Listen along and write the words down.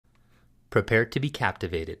Prepare to be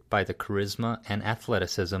captivated by the charisma and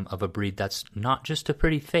athleticism of a breed that's not just a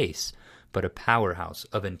pretty face, but a powerhouse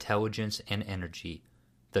of intelligence and energy,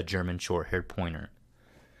 the German Shorthaired Pointer.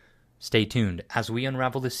 Stay tuned as we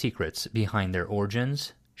unravel the secrets behind their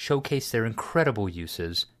origins, showcase their incredible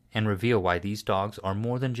uses, and reveal why these dogs are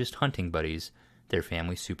more than just hunting buddies, they're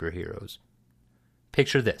family superheroes.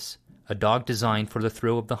 Picture this, a dog designed for the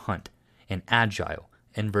thrill of the hunt, an agile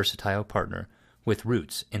and versatile partner with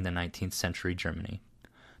roots in the 19th century Germany.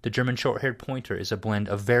 The German Shorthaired Pointer is a blend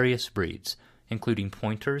of various breeds, including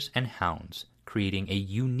pointers and hounds, creating a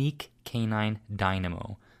unique canine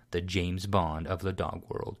dynamo, the James Bond of the dog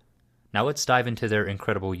world. Now let's dive into their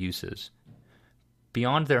incredible uses.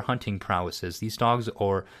 Beyond their hunting prowesses, these dogs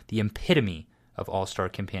are the epitome of all-star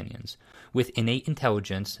companions. With innate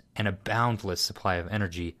intelligence and a boundless supply of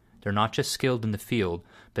energy, they're not just skilled in the field,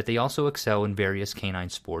 but they also excel in various canine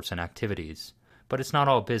sports and activities. But it's not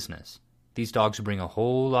all business. These dogs bring a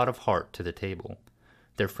whole lot of heart to the table.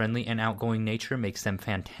 Their friendly and outgoing nature makes them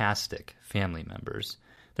fantastic family members.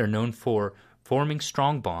 They're known for forming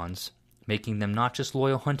strong bonds, making them not just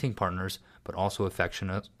loyal hunting partners, but also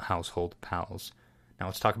affectionate household pals. Now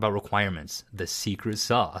let's talk about requirements, the secret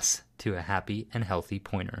sauce to a happy and healthy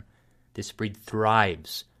pointer. This breed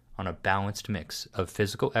thrives on a balanced mix of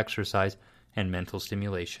physical exercise and mental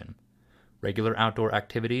stimulation. Regular outdoor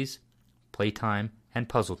activities, playtime, and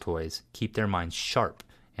puzzle toys keep their minds sharp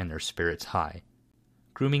and their spirits high.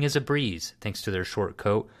 Grooming is a breeze thanks to their short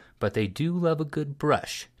coat, but they do love a good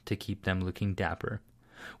brush to keep them looking dapper.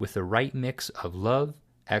 With the right mix of love,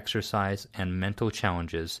 exercise, and mental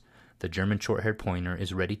challenges, the German Shorthaired Pointer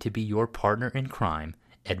is ready to be your partner in crime,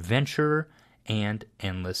 adventurer, and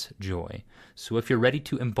endless joy. So if you're ready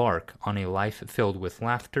to embark on a life filled with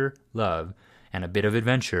laughter, love, and a bit of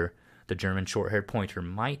adventure, the German Shorthaired Pointer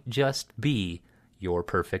might just be your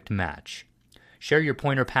perfect match. Share your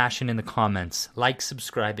pointer passion in the comments, like,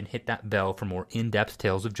 subscribe, and hit that bell for more in-depth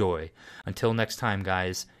tales of joy. Until next time,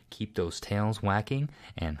 guys, keep those tails whacking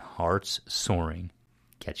and hearts soaring.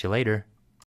 Catch you later.